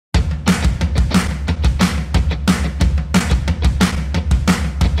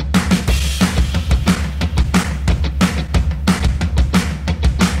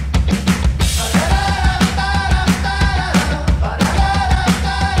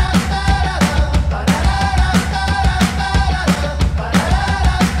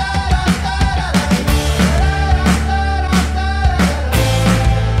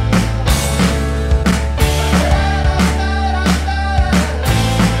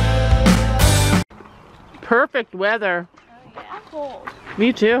perfect weather. Oh yeah, I'm cold.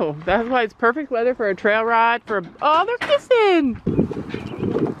 Me too. That's why it's perfect weather for a trail ride. Oh, they're kissing.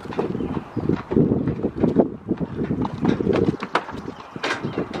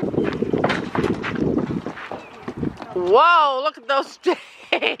 Whoa, look at those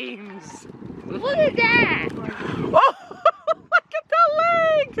stains. Look at that. Oh, look at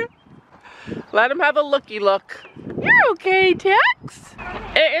the leg. Let him have a looky look. You're okay, Tex.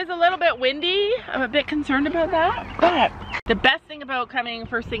 It is a little bit windy. I'm a bit concerned about that. But the best thing about coming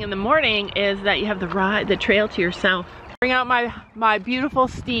first thing in the morning is that you have the trail to yourself. Bring out my beautiful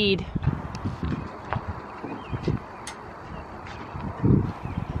steed.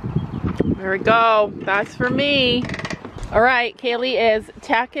 There we go. That's for me. All right, Kaylee is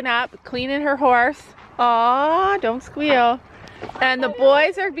tacking up, cleaning her horse. Aw, don't squeal. And the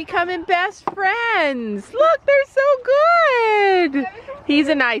boys are becoming best friends. Look, they're so good. He's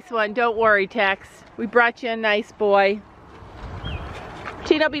a nice one. Don't worry, Tex. We brought you a nice boy.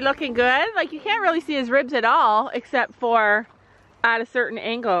 Chino be looking good. Like, you can't really see his ribs at all, except for at a certain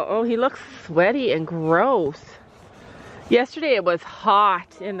angle. Oh, he looks sweaty and gross. Yesterday it was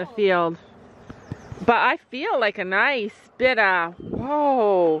hot in the field. But I feel like a nice bit of,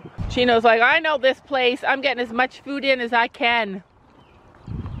 whoa. Chino's like, I know this place. I'm getting as much food in as I can.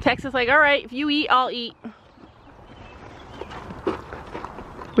 Tex is like, all right, if you eat, I'll eat.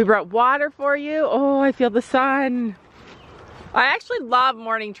 We brought water for you. Oh, I feel the sun. I actually love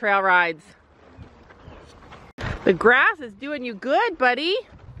morning trail rides. The grass is doing you good, buddy.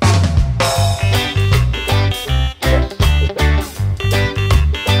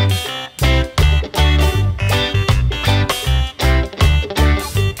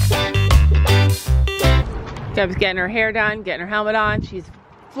 Gab's getting her hair done, getting her helmet on. She's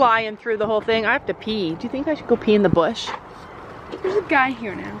flying through the whole thing. I have to pee. Do you think I should go pee in the bush? There's a guy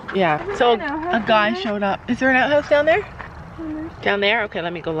here now. Yeah, so a guy showed up. Is there an outhouse down there? Down there? Okay,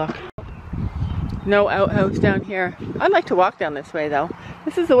 let me go look. No outhouse down here. I'd like to walk down this way though.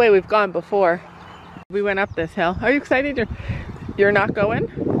 This is the way we've gone before. We went up this hill. Are you excited? You're not going?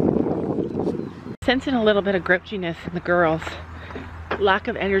 Sensing a little bit of grouchiness in the girls. Lack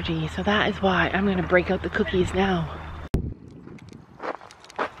of energy, so that is why I'm gonna break out the cookies now.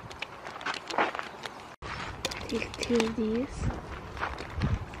 Take 2 of these.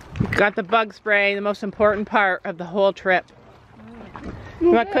 Got the bug spray, the most important part of the whole trip.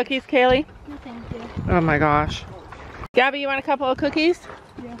 You want cookies, Kaylee? No, thank you. Oh my gosh. Gabby, you want a couple of cookies?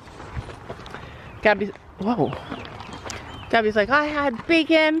 Yeah. Gabby's, whoa. Gabby's like, I had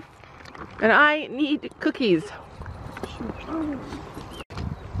bacon and I need cookies.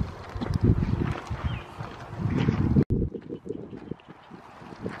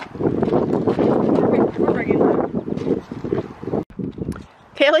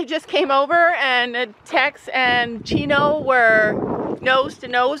 Kaylee just came over and Tex and Chino were nose to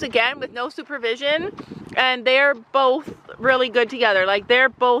nose again with no supervision, and they're both really good together. Like, they're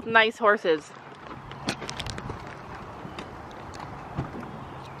both nice horses.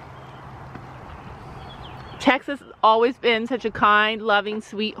 Tex has always been such a kind, loving,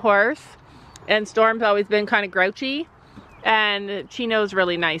 sweet horse, and Storm's always been kind of grouchy, and Chino's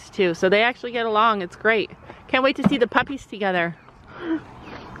really nice too. So they actually get along. It's great. Can't wait to see the puppies together.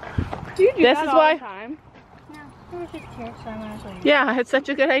 Do you do this that is all why the time? Yeah, it's such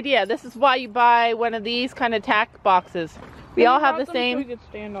a good idea. This is why you buy one of these kind of tack boxes. We all have the same. So we could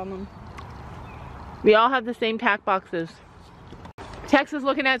stand on them. We all have the same tack boxes. Tex is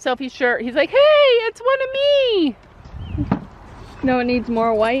looking at Sophie's shirt. He's like, "Hey, it's one of me." No, it needs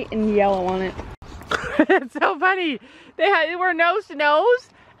more white and yellow on it. It's so funny. They were nose to nose,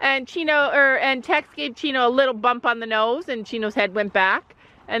 and Tex gave Chino a little bump on the nose, and Chino's head went back.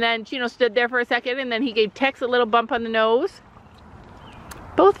 And then Chino stood there for a second, and then he gave Tex a little bump on the nose.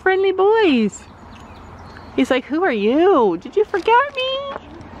 Both friendly boys. He's like, who are you? Did you forget me?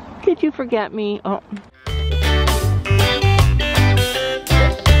 Did you forget me? Oh.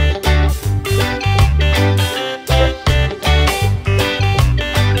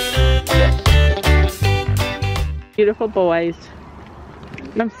 Beautiful boys.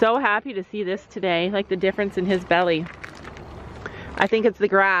 I'm so happy to see this today, like the difference in his belly. I think it's the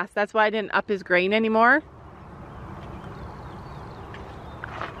grass. That's why I didn't up his grain anymore.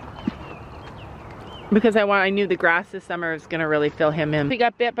 Because I knew the grass this summer was gonna really fill him in. He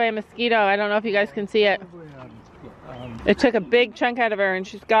got bit by a mosquito. I don't know if you guys can see it. It took a big chunk out of her, and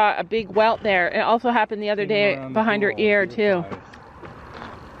she's got a big welt there. It also happened the other day behind her ear too.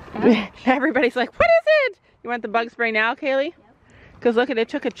 Everybody's like, what is it? You want the bug spray now, Kaylee? Because look, it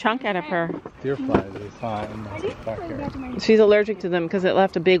took a chunk out of her. Deer flies is hot in the backyard. She's allergic to them because it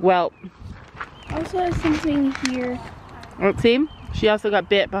left a big welt. Also has something here. Let's see. She also got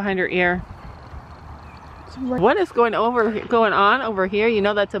bit behind her ear. What is going on over here? You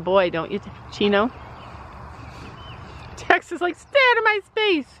know that's a boy, don't you, Chino? Tex is like, stay out of my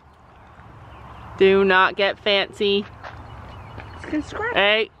space. Do not get fancy. He's gonna scratch.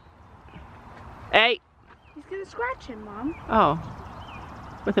 Hey. Hey. He's gonna scratch him, Mom. Oh.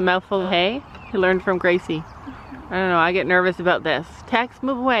 With a mouthful of hay? He learned from Gracie. I don't know, I get nervous about this. Tex,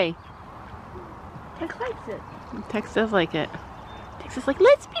 move away. Tex likes it. Tex does like it. Tex is like,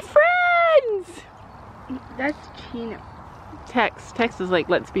 let's be friends. That's Chino. Tex is like,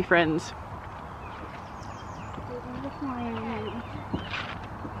 let's be friends.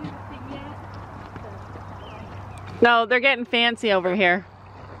 No, they're getting fancy over here.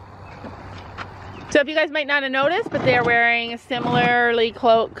 So if you guys might not have noticed, but they're wearing similarly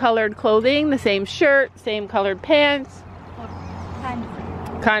colored clothing, the same shirt, same colored pants.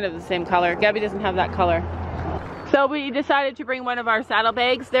 Kind of the same color. Gabby doesn't have that color. So we decided to bring one of our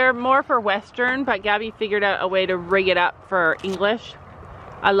saddlebags. They're more for Western, but Gabby figured out a way to rig it up for English.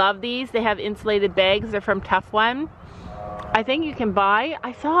 I love these. They have insulated bags. They're from Tough One. I think you can buy,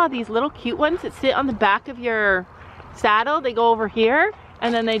 I saw these little cute ones that sit on the back of your saddle. They go over here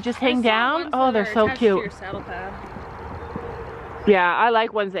and then they just hang down. Oh, they're so cute. To your saddle pad. Yeah, I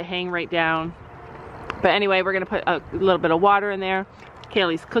like ones that hang right down. But anyway, we're gonna put a little bit of water in there.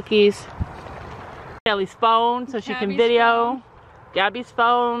 Kaylee's cookies. Kaylee's phone so she can video. Phone. Gabby's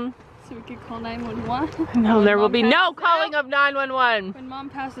phone. So we could call 911. No, when there will Mom be no passes calling out. of 911. When Mom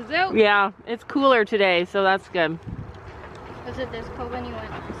passes out. Yeah, it's cooler today, so that's good. Was it this cold when you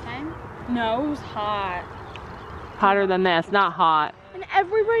went last time? No, it was hot. Hotter than this, not hot. And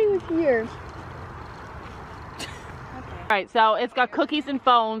everybody was here. Alright, so it's got cookies and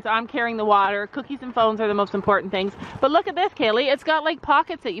phones. I'm carrying the water. Cookies and phones are the most important things. But look at this, Kaylee. It's got like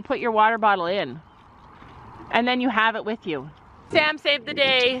pockets that you put your water bottle in. And then you have it with you. Sam saved the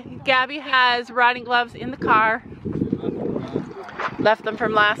day. Gabby has riding gloves in the car. Left them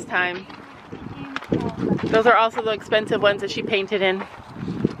from last time. Those are also the expensive ones that she painted in.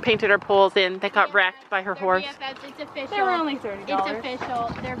 Painted her poles in. They got wrecked by her horse. BFFs, it's official. They were only $30. It's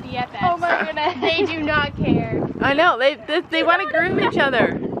official. They're BFFs. Oh my goodness. They do not care. I know. They want to groom each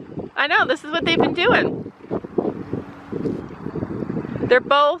other. I know. This is what they've been doing. They're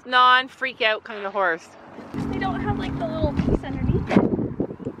both non-freak out kind of horse. They don't have like the little piece underneath it.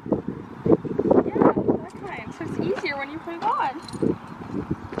 Yeah, that kind. So it's easier when you put it on.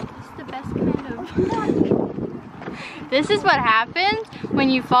 It's the best kind of. This is what happens when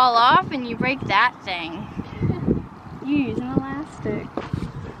you fall off and you break that thing. You use an elastic.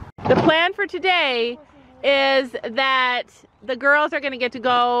 The plan for today is that the girls are going to get to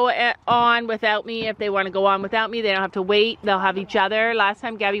go on without me. If they want to go on without me, they don't have to wait. They'll have each other. Last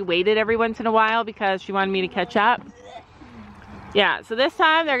time Gabby waited every once in a while because she wanted me to catch up. Yeah, so this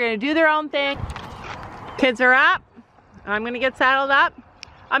time they're going to do their own thing. Kids are up. I'm going to get saddled up.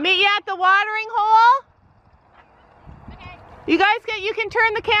 I'll meet you at the watering hole. Okay. You guys you can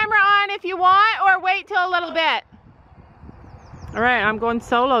turn the camera on if you want or wait till a little bit. All right, I'm going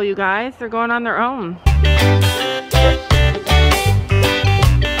solo, you guys. They're going on their own.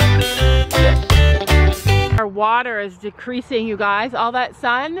 Our water is decreasing, you guys. All that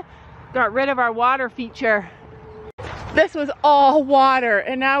sun got rid of our water feature. This was all water,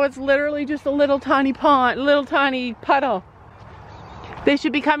 and now it's literally just a little tiny pond, little tiny puddle. They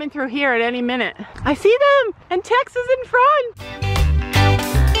should be coming through here at any minute. I see them, and Tex is in front.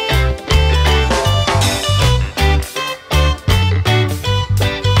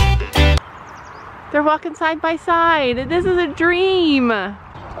 They're walking side by side. This is a dream.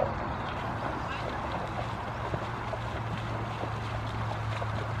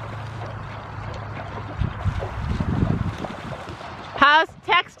 How's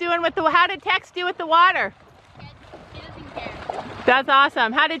Tex doing with how did Tex do with the water? He doesn't care. That's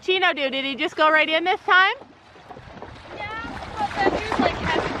awesome. How did Chino do? Did he just go right in this time? Yeah, but then he was like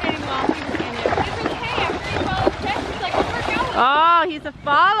hesitating while he was in it. He's like, hey, after he followed Tex, he's like, oh, we're going. Oh, he's a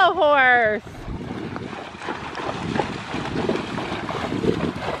follow horse.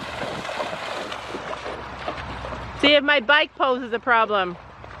 See if my bike poses a problem.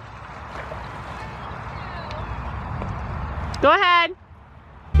 Go ahead.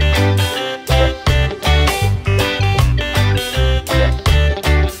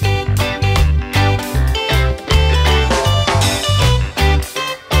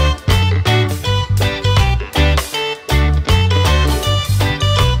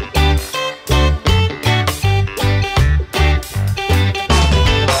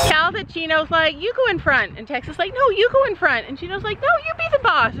 Chino's like, you go in front. And Tex is like, no, you go in front. And Chino's like, no, you be the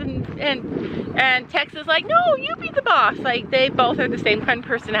boss. And Tex is like, no, you be the boss. Like, they both are the same kind of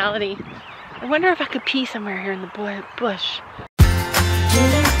personality. I wonder if I could pee somewhere here in the bush.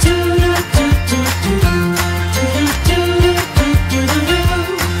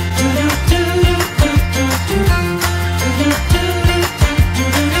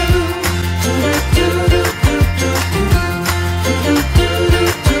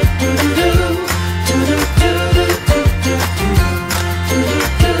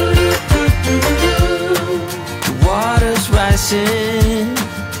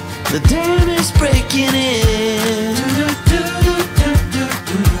 The dam is breaking in.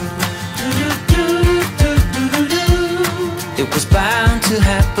 It was bound to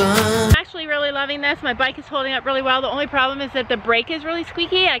happen. I'm actually really loving this. My bike is holding up really well. The only problem is that the brake is really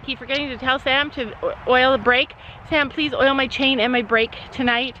squeaky. I keep forgetting to tell Sam to oil the brake. Sam, please oil my chain and my brake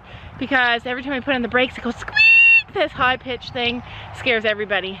tonight, because every time I put on the brakes it goes squeak. This high-pitched thing scares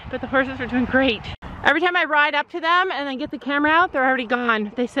everybody. But the horses are doing great. Every time I ride up to them and then get the camera out, they're already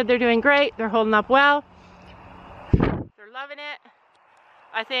gone. They said they're doing great. They're holding up well. They're loving it.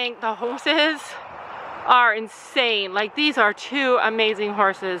 I think the horses are insane. Like, these are two amazing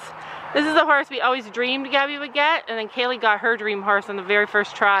horses. This is the horse we always dreamed Gabby would get, and then Kaylee got her dream horse on the very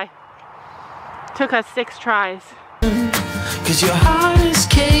first try. Took us 6 tries. 'Cause your heart is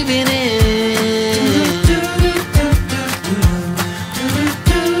caving in.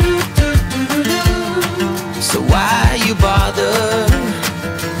 So why you bother?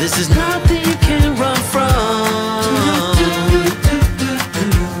 This is nothing you can run from.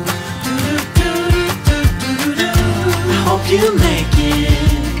 I hope you make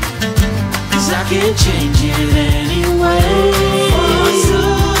it, 'cause I can't change it anyway. For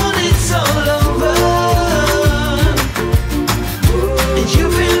soon it's all over, and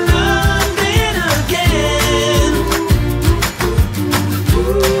you've been running again.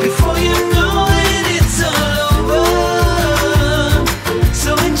 Before you know it, it's all over.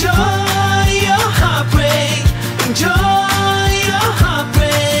 So enjoy your heartbreak, enjoy your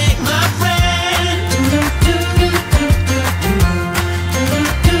heartbreak, my friend.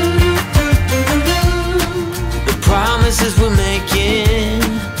 The promises we're making,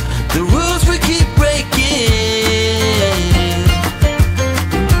 the rules we keep breaking,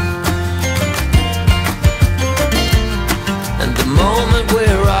 and the moment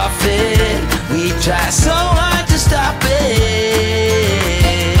we're off it, we try so hard to stop it.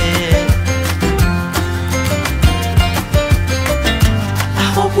 I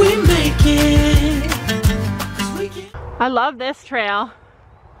hope we make it, 'cause we can. I love this trail.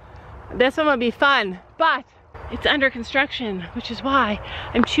 This one would be fun, but it's under construction, which is why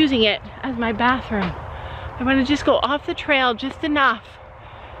I'm choosing it as my bathroom. I want to just go off the trail just enough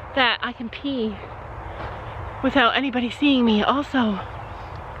that I can pee without anybody seeing me. Also,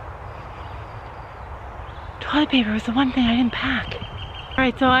 toilet paper was the one thing I didn't pack.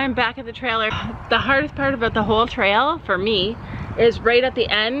 Alright, so I'm back at the trailer. The hardest part about the whole trail, for me, is right at the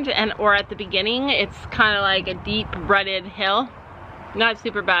end or at the beginning. It's kind of like a deep rutted hill. Not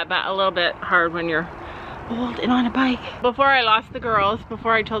super bad, but a little bit hard when you're old and on a bike. Before I lost the girls,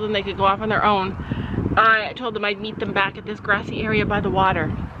 before I told them they could go off on their own, I told them I'd meet them back at this grassy area by the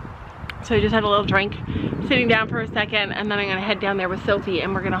water. So I just had a little drink, sitting down for a second, and then I'm gonna head down there with Sophie,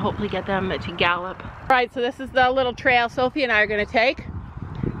 and we're gonna hopefully get them to gallop. All right, so this is the little trail Sophie and I are gonna take.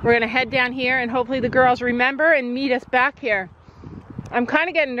 We're gonna head down here, and hopefully the girls remember and meet us back here. I'm kind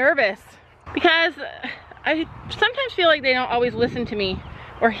of getting nervous because I sometimes feel like they don't always listen to me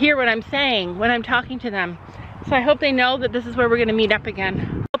or hear what I'm saying when I'm talking to them. So I hope they know that this is where we're gonna meet up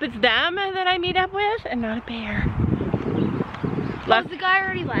again. I hope it's them that I meet up with and not a bear. Oh, the guy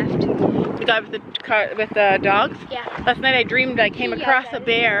already left. The guy with the car, with the dogs? Yeah. Last night I dreamed I came across a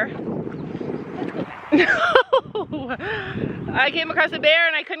bear. No! I came across a bear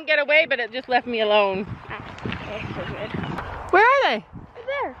and I couldn't get away, but it just left me alone. Okay, so good. Where are they? They're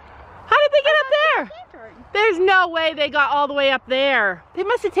there. How did they get up there? There's no way they got all the way up there. They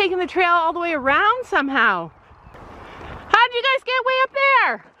must have taken the trail all the way around somehow. How did you guys get way up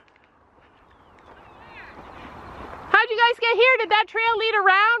there? How'd you guys get here? Did that trail lead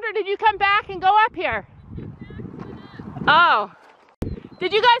around, or did you come back and go up here? Oh.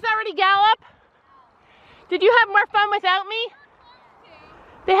 Did you guys already gallop? Did you have more fun without me?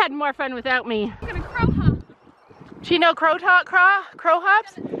 They had more fun without me. I'm gonna crow hop. She know crow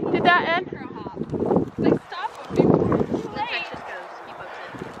hops? Did that end? Crow hop. Like stop moving. Stay.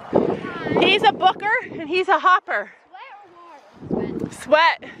 He's a booker and he's a hopper.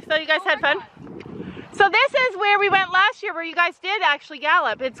 Sweat. So you guys had fun? So this is where we went last year, where you guys did actually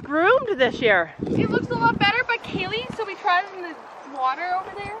gallop. It's groomed this year. It looks a lot better, but Kaylee, so we tried it in the water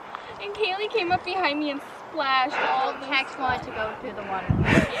over there, and Kaylee came up behind me and splashed all the Tex wanted to go to the water.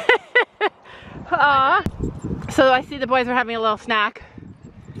 So I see the boys are having a little snack.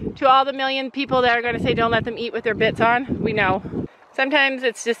 To all the million people that are going to say don't let them eat with their bits on, we know. Sometimes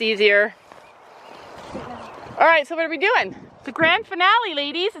it's just easier. All right, so what are we doing? It's a grand finale,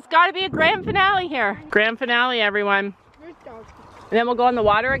 ladies. It's got to be a grand finale here. Grand finale, everyone. And then we'll go in the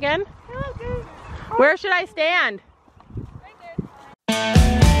water again? Where should I stand?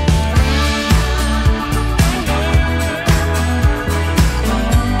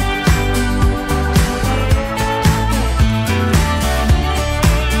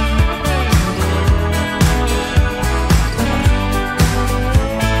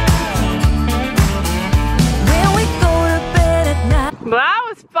 That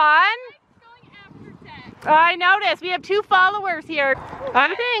was fun. I noticed we have 2 followers here.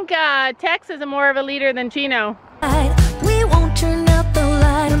 I think Tex is more of a leader than Chino. We won't turn out the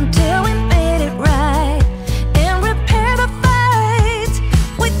light until we made it right and repair the fight.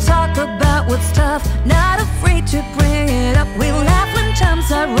 We talk about what's tough, not afraid to bring it up. We laugh when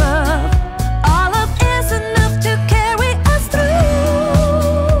times are rough. All of is enough to carry us through.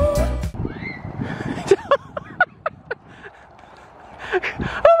 Oh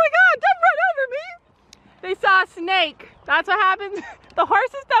my God, don't run over me! They saw a snake. That's what happens. The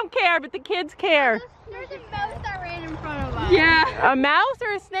horses don't care, but the kids care. There's a mouse that ran in front of us. Yeah. A mouse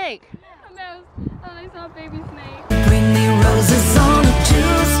or a snake? A mouse. Oh, I saw a baby snake. Bring me roses on a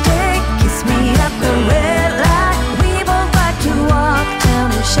Tuesday. Kiss me at the red light. We both like to walk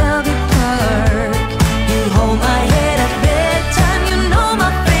down to Shelby Park. You hold my head at bedtime. You know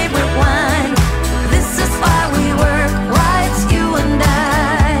my favorite wine. This is why we work. Why it's you and I.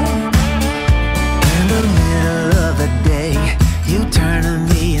 In the middle of the day, you turn to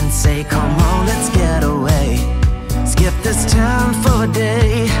me and say, come on, let's get away. Skip this town for a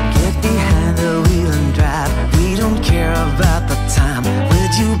day. Get behind the wheel and drive. We don't care about the time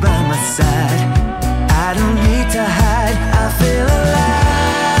with you by my side. I don't need to hide, I feel alive.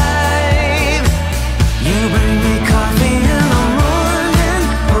 You bring me coffee in the morning,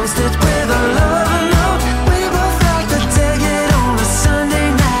 post it with a love note. We both like to take it on a Sunday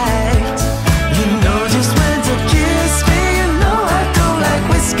night. You know just when to kiss me, you know I don't like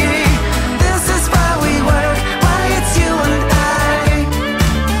whiskey. This is why we work, why it's you and I.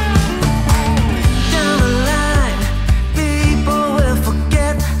 Down the line, people will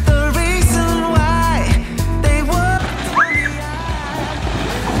forget the reason why they work for the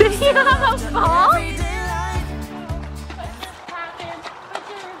Did he almost fall? everyday life. Happened, but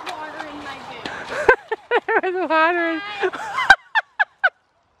there was water in my boot. There was water.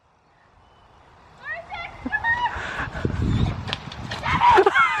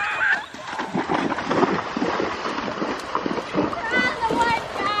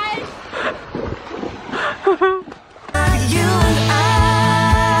 You and I.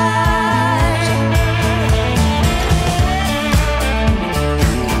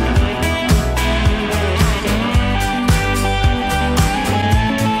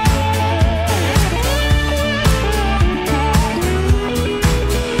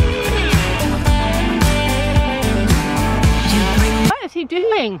 What is he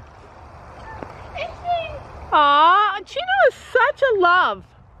doing? Aw, Chino is such a love.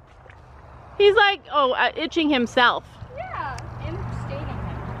 He's like, itching himself Yeah, and staining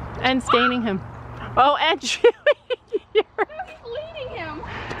him. and staining him. Oh, and chewing. Bleeding him.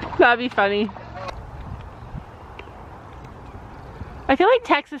 That'd be funny. I feel like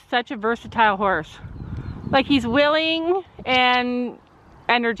Tex is such a versatile horse. Like he's willing and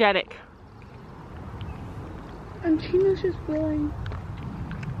energetic. And Chino's just willing.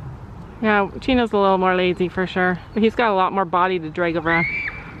 Yeah, Chino's a little more lazy for sure, but he's got a lot more body to drag around.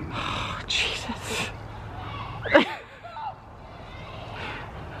 Oh, Jesus.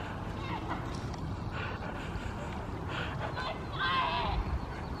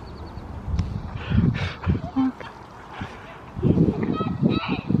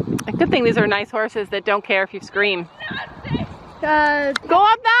 A good thing these are nice horses that don't care if you scream. Go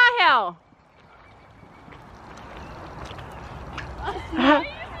up that hill.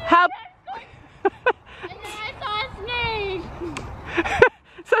 How? And then I saw a snake.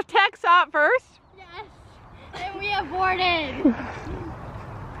 So Tex saw it first? Yes. And we aborted.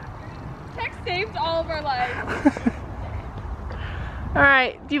 Tex saved all of our lives. All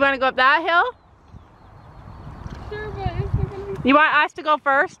right, do you want to go up that hill? Sure, but it's not gonna be. You want us to go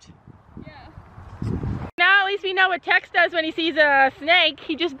first? Yeah. Now at least we know what Tex does when he sees a snake.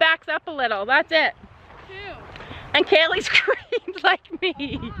 He just backs up a little, that's it. Two. And Kaylee screamed like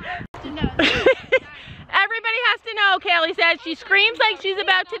me. Everybody has to know, Kaylee says, she screams like she's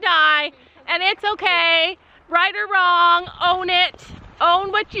about to die, and it's okay. Right or wrong, own it.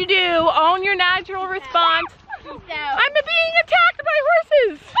 Own what you do. Own your natural response. I'm being attacked by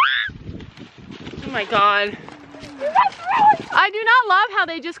horses. Oh my God. I do not love how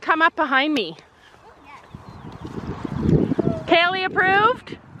they just come up behind me. Kaylee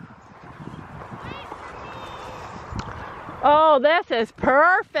approved? Oh, this is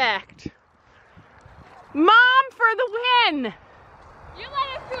perfect. Mom for the win. You let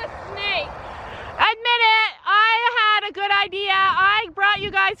us do a snake. Admit it, I had a good idea. I brought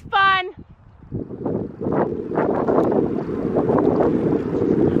you guys fun.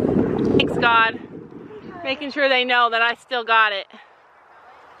 Thanks, God. Making sure they know that I still got it.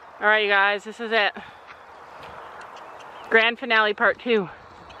 All right, you guys, this is it. Grand finale part 2.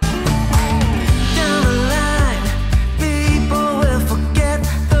 Down the line, people will forget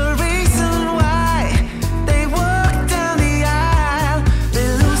the reason why they walk down the aisle. They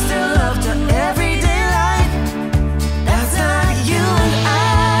lose their love to everyday life. That's not you and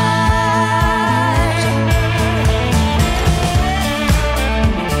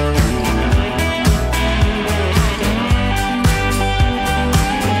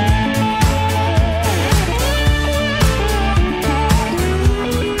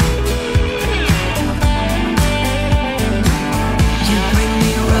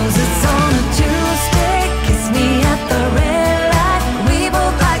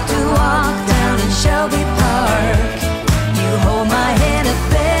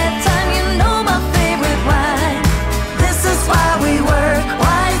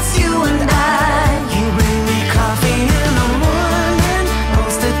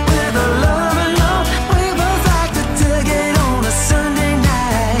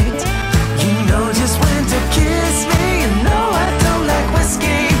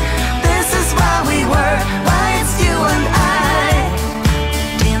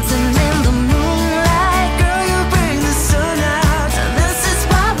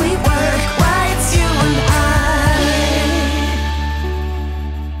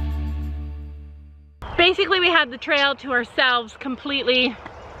Basically, we had the trail to ourselves completely.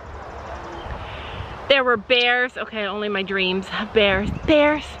 There were bears, okay, only my dreams, bears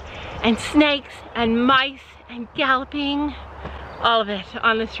and snakes and mice and galloping, all of it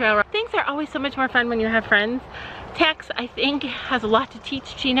on this trail. Things are always so much more fun when you have friends. Tex, I think, has a lot to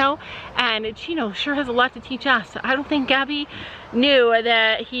teach Chino, and Chino sure has a lot to teach us. I don't think Gabby knew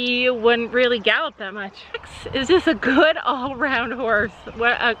that he wouldn't really gallop that much. Tex is just a good all-round horse.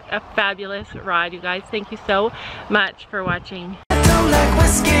 What a fabulous ride, you guys. Thank you so much for watching. I don't like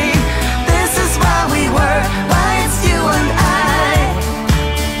whiskey. This is why we work.